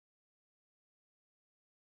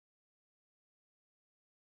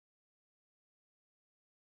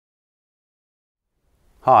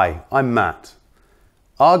Hi, I'm Matt.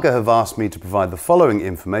 AGA have asked me to provide the following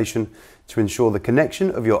information to ensure the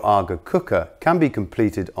connection of your AGA cooker can be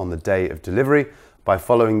completed on the day of delivery by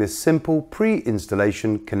following this simple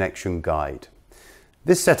pre-installation connection guide.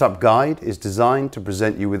 This setup guide is designed to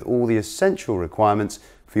present you with all the essential requirements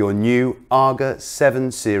for your new AGA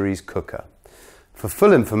 7 series cooker. For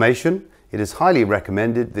full information, it is highly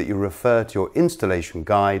recommended that you refer to your installation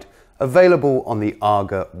guide available on the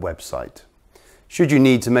AGA website. Should you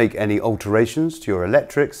need to make any alterations to your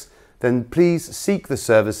electrics, then please seek the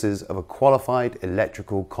services of a qualified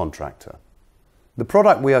electrical contractor. The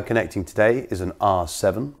product we are connecting today is an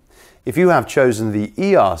R7. If you have chosen the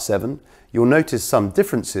ER7, you'll notice some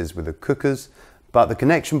differences with the cookers, but the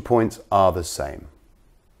connection points are the same.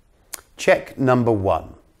 Check number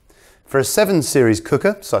 1. For a 7 series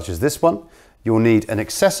cooker, such as this one, you'll need an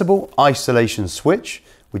accessible isolation switch,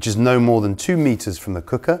 which is no more than 2 meters from the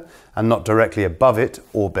cooker and not directly above it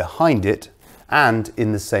or behind it and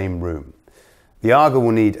in the same room. The AGA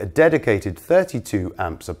will need a dedicated 32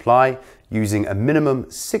 amp supply using a minimum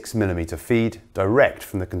 6mm feed direct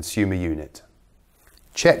from the consumer unit.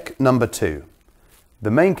 Check number 2.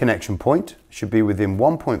 The main connection point should be within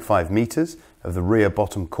 1.5 meters of the rear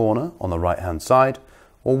bottom corner on the right hand side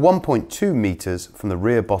or 1.2 meters from the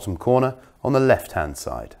rear bottom corner on the left hand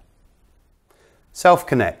side.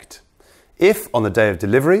 Self-connect. If on the day of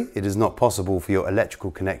delivery it is not possible for your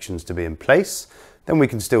electrical connections to be in place, then we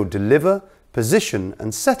can still deliver, position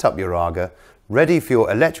and set up your AGA ready for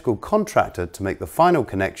your electrical contractor to make the final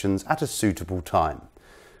connections at a suitable time.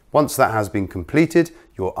 Once that has been completed,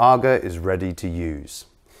 your AGA is ready to use.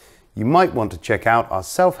 You might want to check out our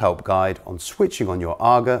self-help guide on switching on your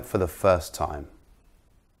AGA for the first time.